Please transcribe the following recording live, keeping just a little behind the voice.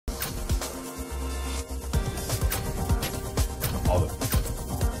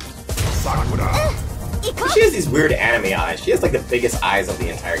She has these weird anime eyes. She has like the biggest eyes of the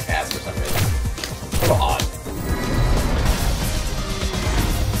entire cast for some reason. So odd.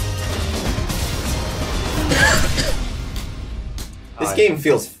 This game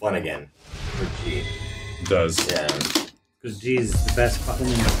feels fun again for G. It does. Yeah. Because G is the best fucking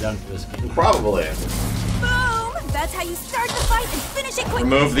thing I've done for this game. Probably. Boom! That's how you start the fight and finish it quickly.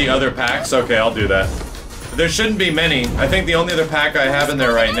 Remove the other packs? Okay, I'll do that. There shouldn't be many. I think the only other pack I have in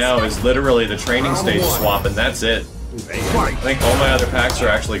there right now is literally the training stage swap, and that's it. I think all my other packs are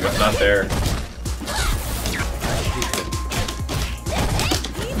actually not there.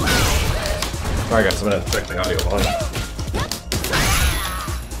 Sorry guys, I'm gonna check the audio volume.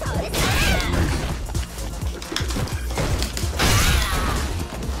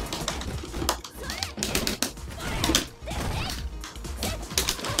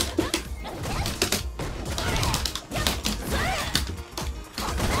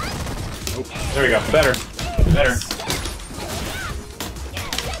 There we go. Better. Better.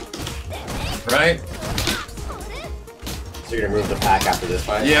 Right? So you're gonna move the pack after this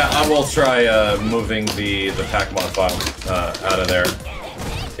fight? Yeah, I will try moving the pack mod file out of there.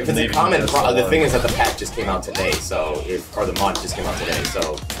 If it's a common the thing is that the pack just came out today, so or the mod just came out today,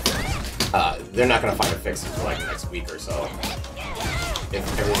 so they're not gonna find a fix until like next week or so. If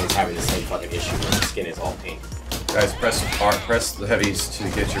everyone's having the same fucking issue where the skin is all pink. Guys, press R, press the heavies to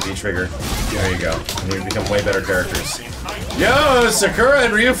get your B trigger. There you go. And you become way better characters. Yo, Sakura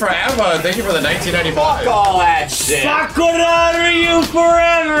and Ryu forever! Thank you for the 1995. Fuck all that shit! Sakura and Ryu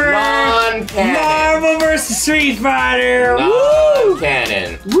forever! Non-canon! Marvel vs. Street Fighter!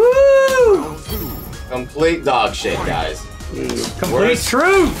 Non-canon! Woo! Complete dog shit, guys. Complete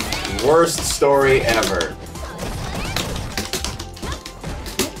truth! Worst story ever.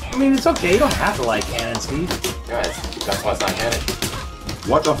 I mean, it's okay. You don't have to like canon, Steve. Guys, that's why it's not canon.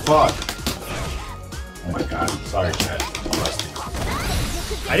 What the fuck? Oh my god. Sorry, chat.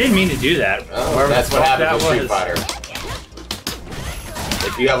 I didn't mean to do that. Oh, that's what happened with Street Fighter.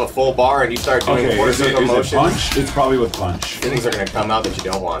 If you have a full bar and you start doing is it punch? It's probably with punch. Things are gonna come out that you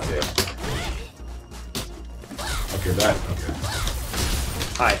don't want to. Okay, that. Okay.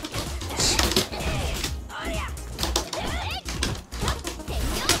 Hi.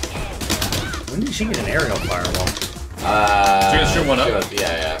 When did she get an aerial firewall? She gonna shoot one up?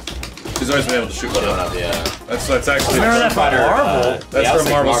 Yeah. She's always been able to shoot one up. Yeah. That's actually. Remember that from Marvel? That's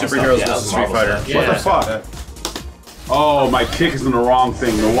from Marvel Superheroes vs. Street Fighter. Yeah. What the fuck? Oh, my kick is in the wrong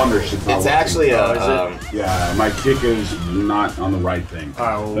thing. No wonder she's not. It's actually a. Yeah, my kick is not on the right thing.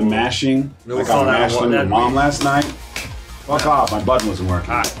 The mashing. Like I mashed with my mom last night. Fuck off! My button wasn't working.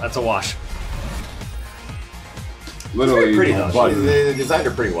 Alright, that's a wash. Literally, pretty they designed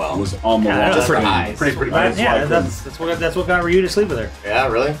her pretty well. Was on the wall. Just for eyes. Pretty. Yeah, that's what got Ryu to sleep with her. Yeah,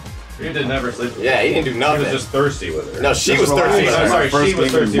 really? Ryu did never sleep with her. Yeah, he didn't do nothing. He was just thirsty with her. No, she was thirsty. I'm sorry, she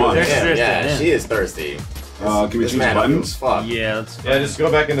was thirsty with her. Yeah, she is thirsty. Can we choose buttons? Fuck. Yeah, just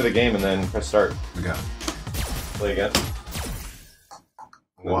go back into the game and then press start. Okay. Play again.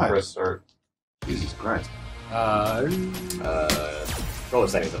 What? Press start. Jesus Christ. Controller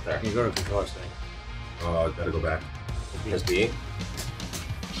settings up there. You go to controller settings. Gotta go back. Press B. There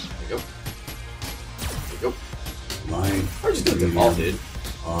you go. There you go. Light. Or just do the default, dude.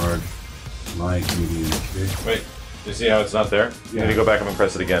 Hard. Light, medium, kick. Wait, you see how it's not there? You need to go back up and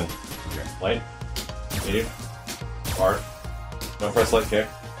press it again. Okay. Light. Medium. Hard. Don't press light kick.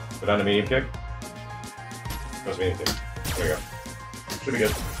 Go down to medium kick. Press medium kick. There you go. Should be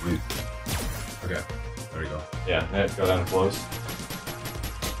good. Okay. There you go. Yeah, now go down and close.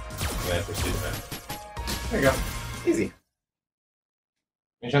 And then proceed to that. There you go. Easy.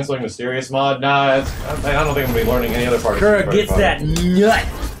 Any chance like mysterious mod? Nah, I don't think I'm gonna be learning any other part. Kura gets that nut.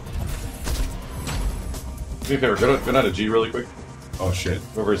 Do me a favor, go down to G really quick. Oh shit.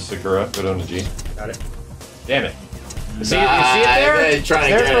 Whoever's Sakura, go down to G. Got it. Damn it. You see it there? It's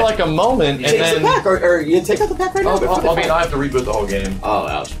there for like a moment, and then... Pack, or you take out the pack right now? I'll have to reboot the whole game. Oh,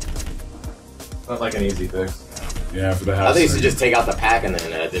 ouch. It's not like an easy fix. Yeah, for the house. I think you should just take out the pack and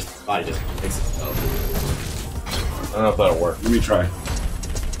then just body just fix itself. I don't know if that'll work. Let me try.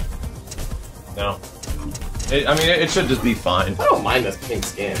 No. I mean, it should just be fine. I don't mind this pink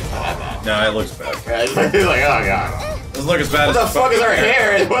skin. It's not that bad. No, it looks bad. It's like, oh god. It doesn't look as bad What as the fuck is her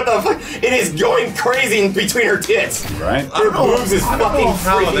hair? What the fuck? It is going crazy in between her tits. Right? Her boobs is fucking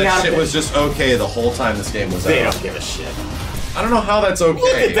how freaking out. that shit was just okay the whole time this game was out. They don't give a shit. I don't know how that's okay.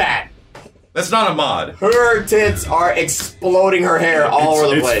 Look at that. That's not a mod. Her tits are exploding her hair all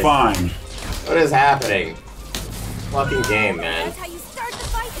over the place. It's fine. What is happening? Fucking game, man. That's how you start the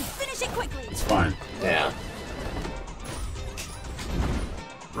fight and finish it quickly. It's fine. Yeah.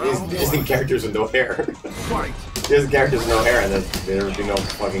 These just need characters with no hair. There's characters with no hair, and there would be no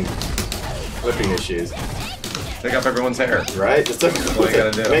fucking flipping issues. Take off everyone's hair. Right? Just what you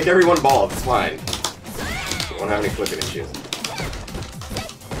gotta do. Make everyone bald. It's fine. Won't have any flipping issues.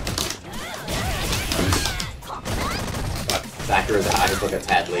 Sakura's eyes look a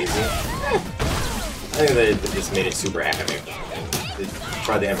tad lazy. I think they just made it super anime. They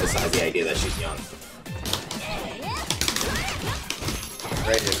tried to emphasize the idea that she's young.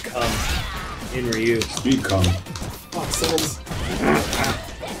 Ready to come in Ryu. Speed come. Fuck, Simmons.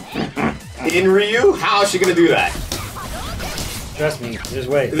 In Ryu? How is she gonna do that? Trust me, there's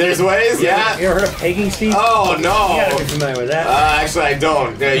ways. There's ways? Yeah? You ever heard of pegging, Steve? Oh, no! You gotta be familiar with that. Actually, I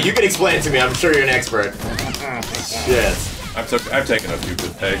don't. You can explain it to me. I'm sure you're an expert. Shit. I've taken a few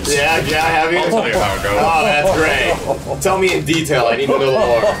good pegs. Yeah, have you? I'll tell you how it goes. Oh, that's great. Tell me in detail. I need to know the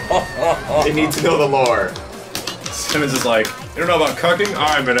lore. I need to know the lore. Simmons is like, you don't know about cucking?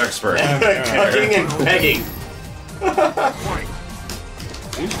 I'm an expert. Cucking and pegging.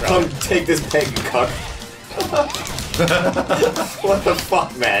 Come take this peg, cuck. What the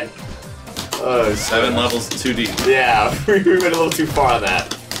fuck, man? Oh, 7 levels too deep. Yeah, we went a little too far on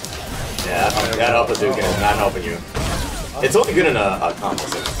that. Yeah, that upper Duke is not helping you. It's only good in a combo.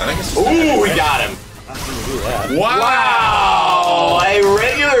 I think it's ooh, we got him! Wow! A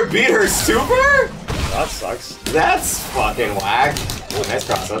regular beat her super? That sucks. That's fucking whack. Ooh, nice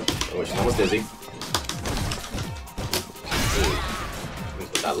cross up. Oh, she's almost dizzy. Ooh.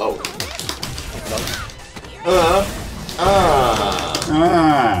 Put that low.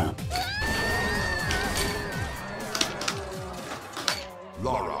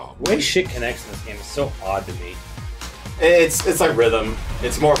 The way shit connects in this game is so odd to me. It's like rhythm.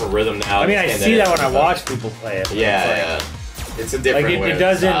 It's more of a rhythm now. I mean, I see that when I watch people play it. Yeah, it's a different like way.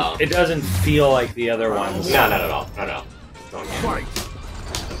 It doesn't feel like the other ones. No, not at all. No. Don't get it.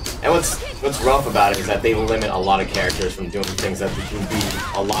 And what's rough about it is that they limit a lot of characters from doing things that can be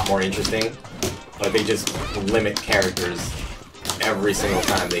a lot more interesting. But they just limit characters every single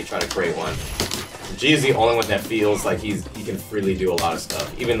time they try to create one. G is the only one that feels like he can freely do a lot of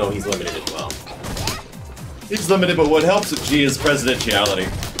stuff, even though he's limited as well. He's limited, but what helps with G is presidentiality.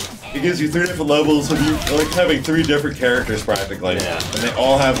 It gives you 3 different levels of you like having 3 different characters practically, yeah. And they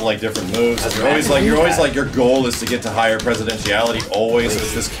all have like different moves. You're always like your goal is to get to higher presidentiality. Always,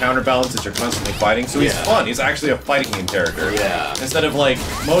 it's this counterbalance that you're constantly fighting. So he's fun. He's actually a fighting game character. Yeah. Instead of like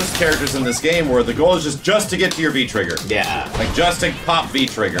most characters in this game, where the goal is just to get to your V trigger. Yeah. Like just to pop V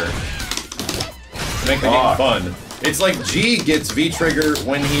trigger to make the game fun. It's like G gets V trigger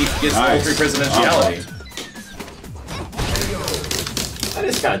when he gets level 3 presidentiality. That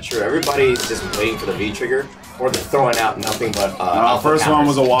is kind of true. Everybody's just waiting for the V trigger, or they're throwing out nothing but alpha first counters. one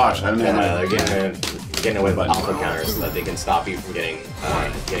was a wash. I didn't they're getting away with alpha counters so that they can stop you from getting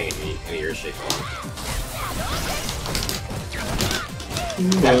any of your shit going.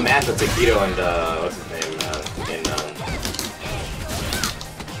 That match with Taquito and what's his name in I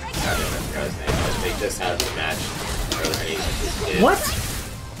forgot his name. They just had the match. What?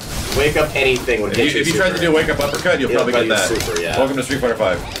 Wake up anything would get you. If you tried to do a wake up uppercut, you'll probably get that. Super, yeah. Welcome to Street Fighter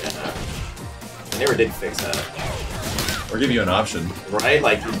 5. Yeah. I never did fix that. Or give you an option. Right?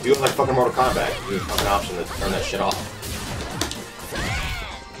 Like, you do it like fucking Mortal Kombat. You do a fucking option to turn that shit off.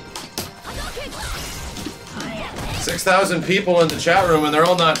 6,000 people in the chat room and they're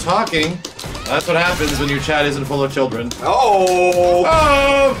all not talking. That's what happens when your chat isn't full of children. Oh!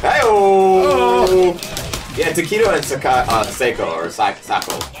 Oh! Hey-oh! Yeah, Taquito and Seiko, or Sako.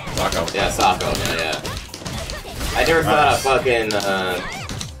 Sako. Yeah, Sako, yeah. I never thought of fucking,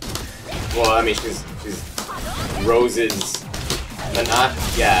 well, I mean, she's Rose's Manat.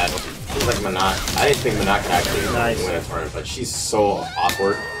 Yeah, she's like Manat. I didn't think Manat could actually win a tournament, but she's so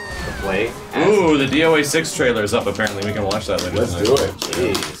awkward to play. Ooh, the DOA 6 trailer is up apparently. We can watch that later. Let's do it.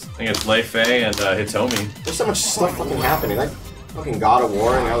 Jeez. I think it's Lei Fei and Hitomi. There's so much stuff fucking happening. Like, fucking God of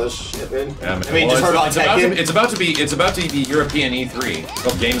War and all this shit, man. Yeah, man. I mean, just heard about Tekken. It's about to be European E3. It's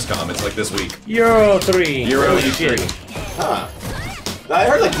called Gamescom. It's like this week. Euro 3. Euro E3. Huh. I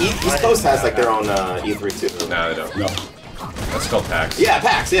heard like East Coast has like their own E3 too. No, they don't. No. That's called PAX. Yeah,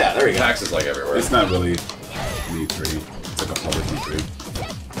 PAX. Yeah, there you go. PAX is like everywhere. It's not really an E3. It's like a public E3.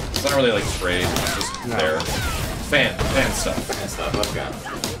 It's not really like trade. It's just there. Fan stuff. Fan stuff. Let's go.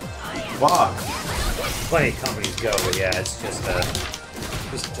 Fuck. Plenty of companies go, but yeah, it's just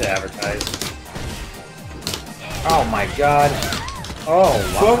to advertise. Oh my god. Oh,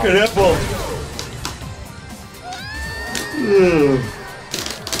 wow. Fucking apple.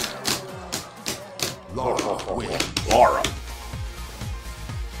 Laura.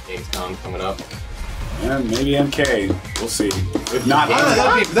 Gamescom coming up. And maybe MK. We'll see. If not,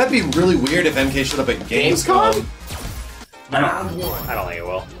 that'd be really weird if MK showed up at Gamescom. I don't think it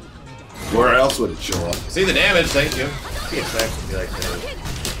will. Where else would it show up? See the damage, thank you. PSX would be like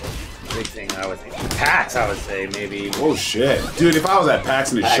the big thing, I would think. PAX, I would say, maybe. Oh shit. Dude, if I was at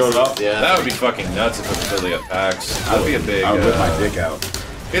PAX and it showed up, that would be fucking nuts if it was really at PAX. That'd be a big. I would whip my dick out.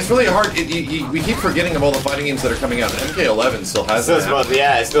 It's really hard. We keep forgetting of all the fighting games that are coming out. MK11 still hasn't.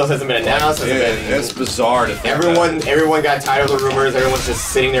 It still hasn't been announced. It's bizarre to think everyone got tired of the rumors. Everyone's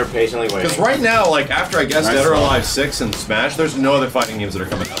just sitting there patiently waiting. Because right now, like after I guess Dead or Alive 6 and Smash, there's no other fighting games that are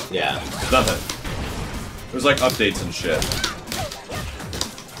coming out. Yeah, nothing. There's like updates and shit.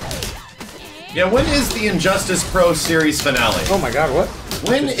 Yeah, when is the Injustice Pro series finale? Oh my god, what?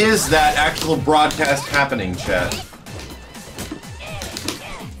 When is that actual broadcast happening, chat?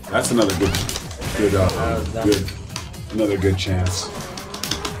 That's another another good chance.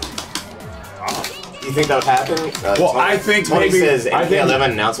 Do you think that would happen? Well, I think Tony maybe says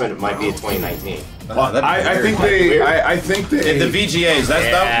MK11 announcement might be in 2019. I think the VGAs.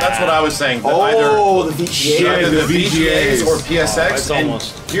 That's what I was saying. The VGAs. Either the VGAs or PSX. And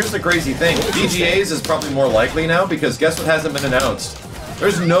here's the crazy thing: VGAs is probably more likely now because guess what hasn't been announced?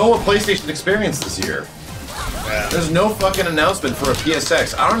 There's no PlayStation Experience this year. There's no fucking announcement for a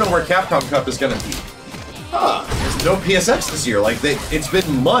PSX. I don't know where Capcom Cup is gonna be. There's no PSX this year. Like it's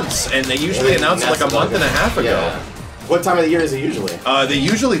been months, and they usually announce it like a month and a half ago. Yeah. What time of the year is it usually?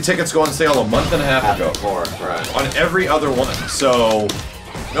 Tickets go on sale a month and a half ago. Right. On every other one. So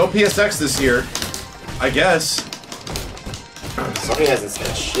no PSX this year, I guess. Sony hasn't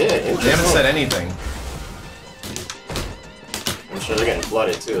said shit. They haven't said anything. I'm sure they're getting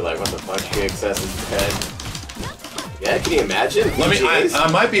flooded too. Like what the fuck? PXS is dead. Yeah, can you imagine? I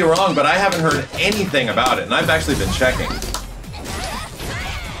might be wrong, but I haven't heard anything about it, and I've actually been checking.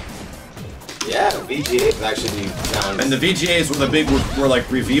 Yeah, VGAs actually sounds... And the VGAs were like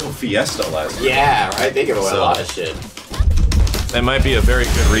reveal fiesta last year. Yeah, right? They give away a lot of shit. That might be a very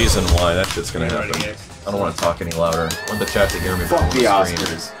good reason why that shit's gonna happen. I don't want to talk any louder. I want the chat to hear me. Fuck the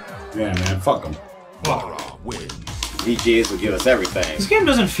Oscars. Yeah, man, fuck them. VGAs will give us everything. This game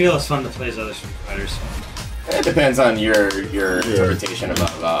doesn't feel as fun to play as other Street Fighters. It depends on your interpretation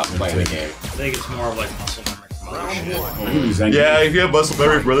about playing the game. I think it's more of like muscle memory from other shit. Yeah, if you have muscle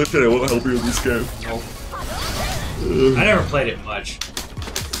memory for other shit, it won't help you in this game. Nope. I never played it much.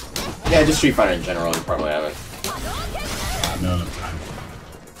 Yeah, just Street Fighter in general, you probably haven't. No.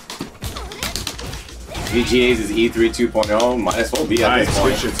 VGAs is E3 2.0, might as well be at this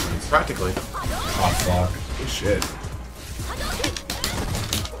point. Practically. Oh fuck. Good shit.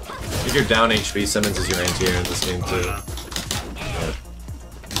 If you're down HP, Simmons is your anti-air in this game too.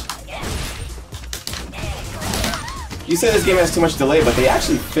 You said this game has too much delay, but they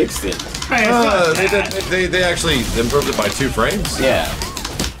actually fixed it. They actually improved it by 2 frames. Yeah.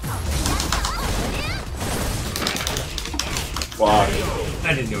 Fuck.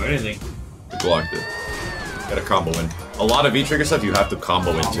 I didn't do anything. You blocked it. Got a combo in. A lot of V-trigger stuff you have to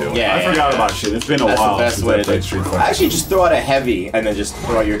combo into. Yeah, I forgot about shit. It's been a while. That's the best way to play Street Fighter. Actually, just throw out a heavy and then just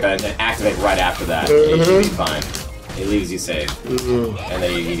throw your and activate right after that. It should be fine. It leaves you safe, and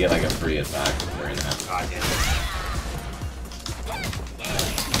then you get like a free attack during that. God damn it.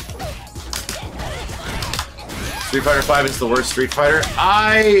 Street Fighter 5 is the worst Street Fighter.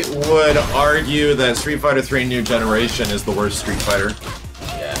 I would argue that Street Fighter 3 New Generation is the worst Street Fighter.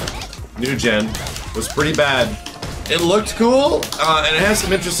 Yeah. New Gen was pretty bad. It looked cool, and it has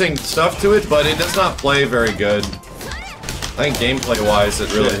some interesting stuff to it, but it does not play very good. I think gameplay-wise,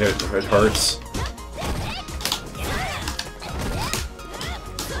 it really it hurts.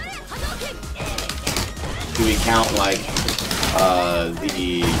 Do we count like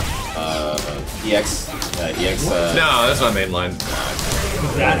the EX? No, that's not mainline.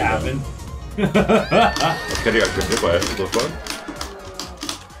 That happened.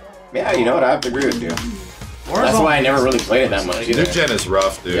 Yeah, you know what? I have to agree with you. That's why I never really played it that much either. New Gen is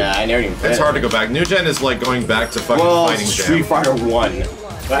rough, dude. Yeah, I never even played it. It's hard to go back. New Gen is like going back to fucking fighting jam. Street Fighter 1.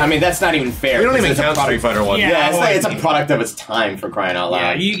 But I mean, that's not even fair. We don't even count Street Fighter 1. Yeah, it's a product of its time for crying out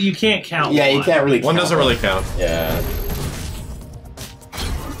loud. Yeah, you can't count Yeah, you can't really count. One doesn't really count. Yeah.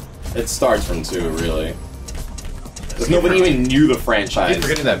 It starts from 2, really. Because nobody even knew the franchise. I keep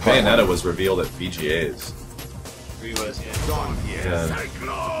forgetting that Bayonetta was revealed at VGAs. VGAs.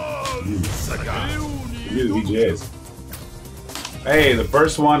 Hey, the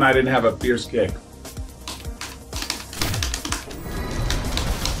first one I didn't have a fierce kick.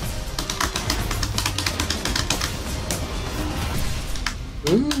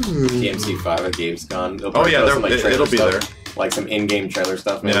 GMC5 at Gamescom. Oh yeah, it'll be there. Like some in-game trailer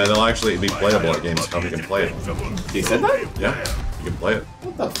stuff. Maybe. Yeah, they'll actually be playable at Gamescom. You can play it. He said that? Yeah, you can play it.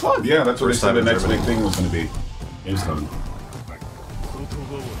 What the fuck? Yeah, that's what they First said time the in next Germany. big thing was going to be. Gamescom.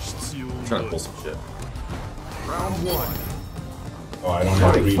 I'm trying to pull some shit. Oh, I don't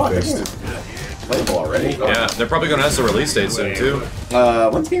have Green Fuck, Fist. this is playable already. Yeah, they're probably gonna announce a release date soon too.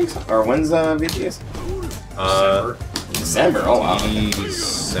 When's games or when's VGS? December. Oh wow.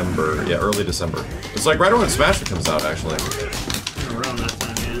 December. Yeah, early December. It's like right around when Smash comes out, actually. Around that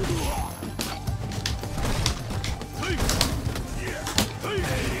time, yeah.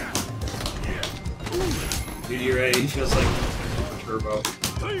 Dude, you're right. He feels like Turbo.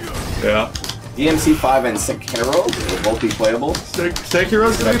 Yeah. DMC5 and Sekiro will both be playable.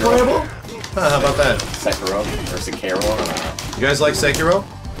 Sekiro's gonna be playable? How about that? Sekiro or Sekiro, I don't know. You guys like Sekiro?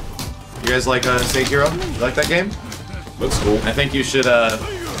 You guys like Sekiro? You like that game? Looks cool. I think you should tune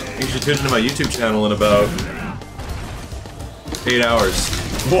into my YouTube channel in about 8 hours.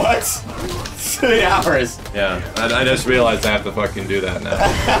 What? 8 hours. Yeah, I just realized I have to fucking do that now.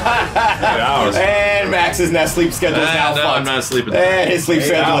 8 hours. And Max's sleep schedule is now No, fucked. I'm not sleeping. And his sleep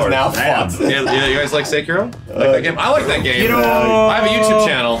schedule is now Damn. fucked. Yeah, you guys like Sekiro? Like that game? I like that game. You know- I have a YouTube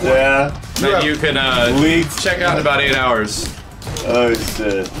channel Yeah. that you can check out in about 8 hours. Oh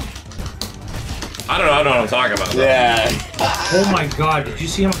shit. I don't know what I'm talking about. Though. Yeah. Oh my god, did you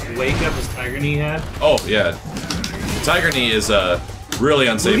see how much wake up his Tiger Knee had? Oh yeah, Tiger Knee is really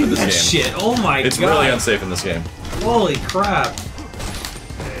unsafe in this that game. shit, oh my It's god. really unsafe in this game. Holy crap.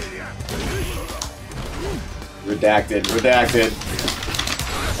 Redacted. Redacted.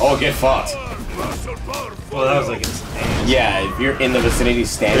 Oh, get fucked. Well, that was like insane. Yeah, if you're in the vicinity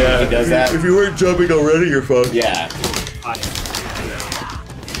standing, he does that. If you weren't jumping already, you're fucked. Yeah.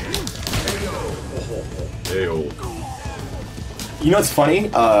 Hey-oh. You know what's funny?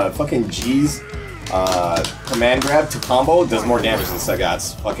 Fucking G's command grab to combo does more damage than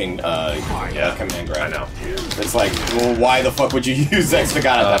Sagat's fucking command grab. I know. It's like, well, why the fuck would you use Sagat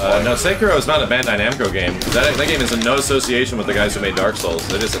at that point? No, Sekiro is not a Bandai Namco game. That game is in no association with the guys who made Dark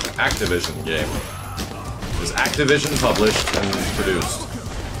Souls. It is an Activision game. It was Activision published and produced.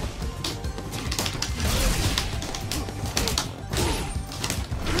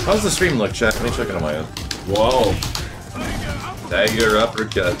 How's the stream look, chat? Let me check it on my own. Whoa. Dagger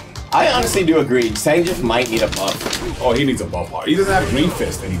uppercut. I honestly do agree. Sanjif might need a buff. Oh, he needs a buff. He doesn't have Green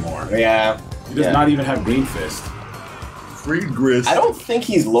Fist anymore. Yeah. He does not even have Green Fist. Free grist. I don't think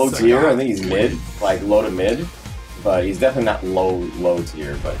he's low tier. I think he's mid, like low to mid. But he's definitely not low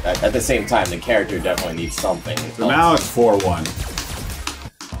tier. But at the same time, the character definitely needs something. So now it's 4-1.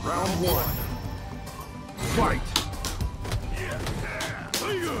 Round 1. Fight.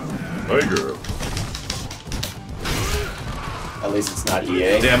 Tiger. At least it's not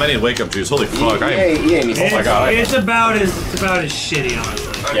EA. Damn, I need wake up juice. Holy fuck! EA needs Oh my god! It's about as shitty,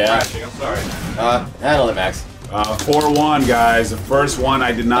 honestly. Yeah. I'm sorry. Handle it, Max. 4-1, guys. The first one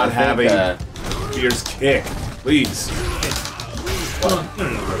I did not have a fierce kick. Please.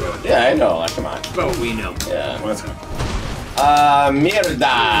 Yeah, I know. Come on. But we know. Yeah. Well, that's good.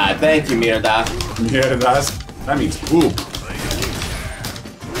 Mierda. Thank you, Mierda. Yeah, that means poop.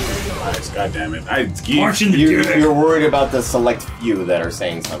 Nice, goddammit. Marching the You're worried about the select few that are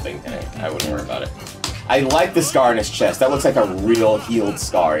saying something. Hey, I wouldn't worry about it. I like the scar in his chest. That looks like a real healed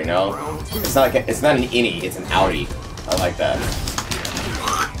scar, you know? It's not like it's not an innie, it's an outie. I like that.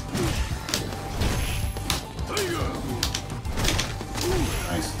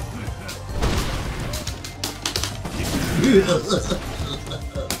 Nice.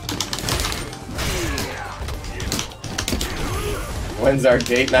 When's our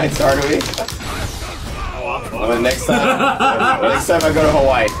date night start, are we? Well, next time I go to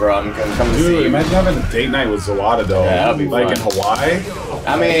Hawaii, bro, I'm gonna come to see Dude, you. imagine having a date night with Zawada though. Yeah, that'd be like fun. in Hawaii.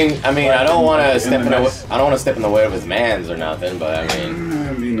 I mean, I don't want to step in the nice- I don't want to step in the way of his mans or nothing, but I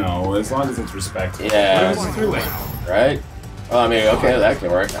mean, You know, as long as it's respectful. yeah, It's a three-way. right? Oh, I mean, okay, that can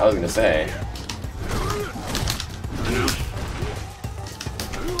work. I was gonna say.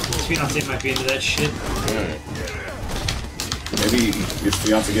 Fiance might be into that shit. Maybe his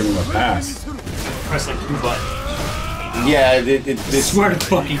fiance gave him a pass. Press like 2 buttons. Yeah, this. Swear to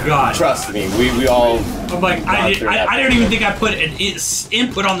fucking God. Trust me, we all. I'm like, I don't even think I put an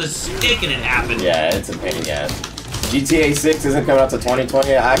input on the stick and it happened. Yeah, it's a pain in the ass. GTA 6 isn't coming out to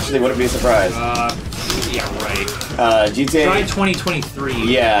 2020. I actually wouldn't be surprised. Yeah, right. GTA. Try 2023.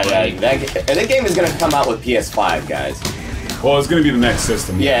 Yeah, that game is gonna come out with PS5, guys. Well, it's gonna be the next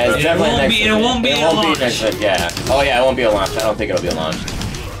system. Yeah, it's It definitely won't next. be- it won't be It a won't launch. be next. Yeah. Oh yeah, it won't be a launch. I don't think it'll be a launch.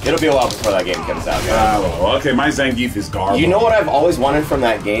 It'll be a while before that game comes out, guys. Well, okay, my Zangief is garbage. You know what I've always wanted from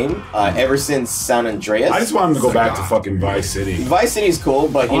that game? Ever since San Andreas? I just want him to go back to fucking Vice City. Vice City is cool,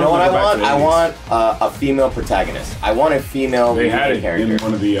 but you know what I want? I want a female protagonist. I want a female They had it character. in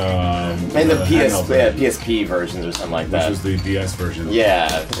one of the in the PSP versions or something like that. Which was the DS version.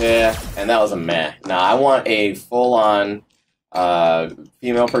 Yeah, and that was a meh. Nah, I want a full-on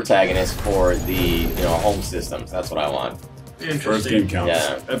female protagonist for the home systems. That's what I want. First game counts.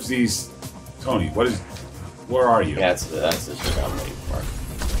 Yeah. FZ's Tony. Where are you? Yeah, that's the shit I'm waiting for.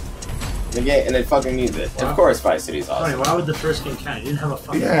 And it fucking needs it. And of course, Vice City's awesome. Tony, why would the first game count? You didn't have a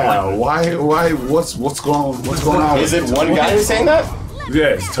fucking Yeah. Why? What's going on? Is it one guy who's saying that? Yeah,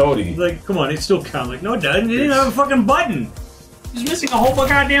 it's Tony. Like, come on, it still counts. Like, no, it doesn't. It didn't have a fucking button. He's missing a whole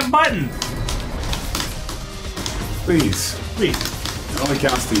goddamn button. Please. Please. It only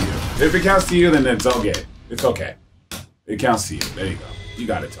counts to you. If it counts to you, then it's okay. It's okay. It counts to you. There you go. You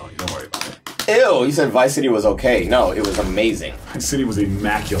got it, Tony. Don't worry about it. Ew, you said Vice City was okay. No, it was amazing. Vice City was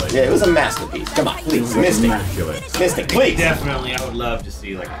immaculate. Yeah, it was a masterpiece. Come on, please. Mystic. Immaculate. Mystic, please. Definitely, I would love to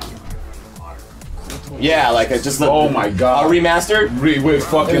see, like... Yeah, like just oh my god. A remastered? With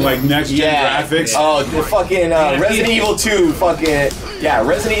fucking like next gen graphics. Oh, the fucking Resident Evil 2 fucking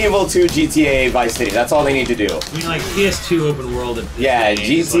Resident Evil 2 GTA Vice City. That's all they need to do. I mean, like PS2 open world. Yeah,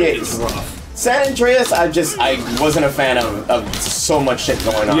 GTA. It's rough. San Andreas, I wasn't a fan of so much shit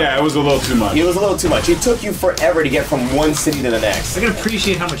going on. Yeah, it was a little too much. It was a little too much. It took you forever to get from one city to the next. I can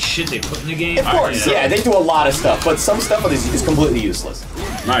appreciate how much shit they put in the game. Of course, yeah, they do a lot of stuff, but some stuff is completely useless.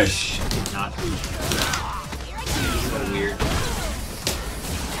 Nice. Not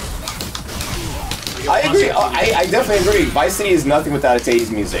I agree. I definitely agree. Vice City is nothing without its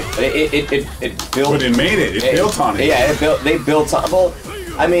 80s music. It built. But it made it. It built on it. Yeah, they built on. Well,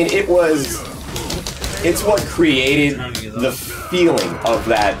 I mean, it's what created the feeling of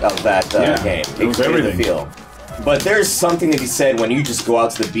that game. It was everything. The feel. But there's something to be said when you just go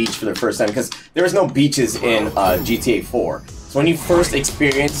out to the beach for the first time, because there's no beaches in GTA 4. So when you first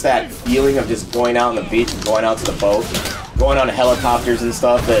experience that feeling of just going out on the beach, and going out to the boat, going on helicopters and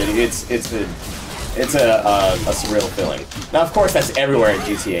stuff, it's a surreal feeling. Now, of course, that's everywhere in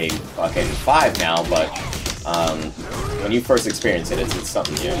GTA fucking 5 now, but when you first experience it, it's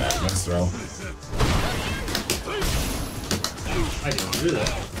something new, man. Nice throw. I didn't do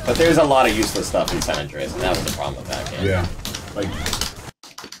that. But there's a lot of useless stuff in San Andreas, and that was the problem with that game. Yeah. Like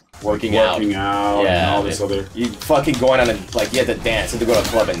working out, and all this other. You fucking going on you had to dance, you had to go to a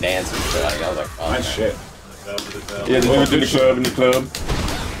club and dance and shit. I was like, oh, nice shit. Yeah, in the club.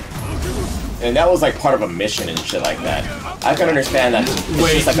 And that was like part of a mission and shit like that. I can understand that it's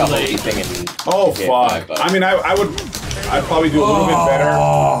just like a whole thing in fuck. I mean, I'd probably do a little bit better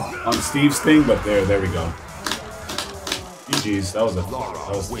on Steve's thing, but there we go. GG's. That was the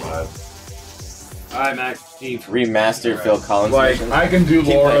vibe. Alright, Max, Steve. Remastered Phil Collins. I can do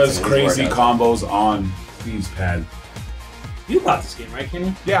Laura's crazy combos on Steve's pad. You bought this game, right,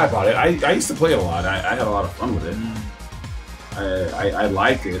 Kenny? Yeah, I bought it. I used to play it a lot. I had a lot of fun with it. I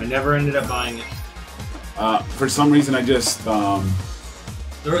like it. I never ended up buying it. For some reason, I just the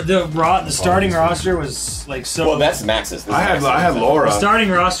starting roster was like so. Well, that's Max's. I had Laura. The starting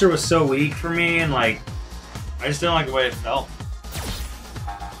roster was so weak for me, and like I just didn't like the way it felt.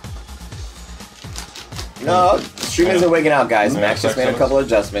 No, stream isn't wigging out, guys. Max just made a couple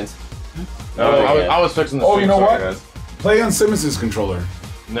adjustments. No, I was fixing the stream. Oh, you know what? Guys. Play on Simmons' controller.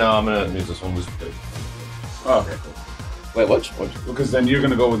 No, I'm gonna use this one. Oh, okay, cool. Wait, what? Because then you're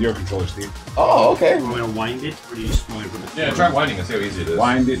gonna go with your controller, Steve. Oh, okay. You want to wind it, or do you just want to put it? Yeah, try winding and see how easy it is.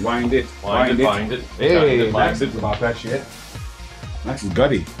 Wind it. Wind it. Hey, Max didn't about that shit. Max is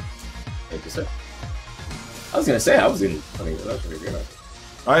gutty. Thank you, sir. I was gonna say I was in. I mean, that's pretty good.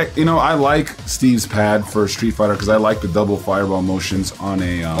 I like Steve's pad for Street Fighter because I like the double fireball motions on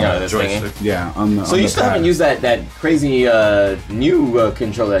a joystick. Yeah, on the. So you still haven't used that crazy new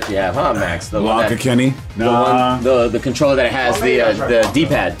controller that you have, huh, Max? The Blanca Kenny. Nah. The controller that has the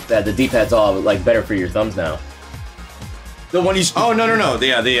D-pad. That the D-pad's all like better for your thumbs now. The one you. Oh no.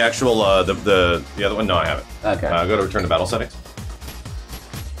 Yeah, the actual the other one. No, I haven't. Okay. Go to return to battle settings.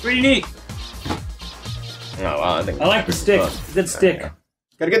 Pretty neat. Oh wow, I like the stick. Good stick.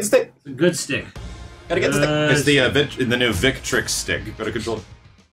 Gotta get the stick. It's a good stick. Gotta get the stick. It's the new Victrix stick. Go to control.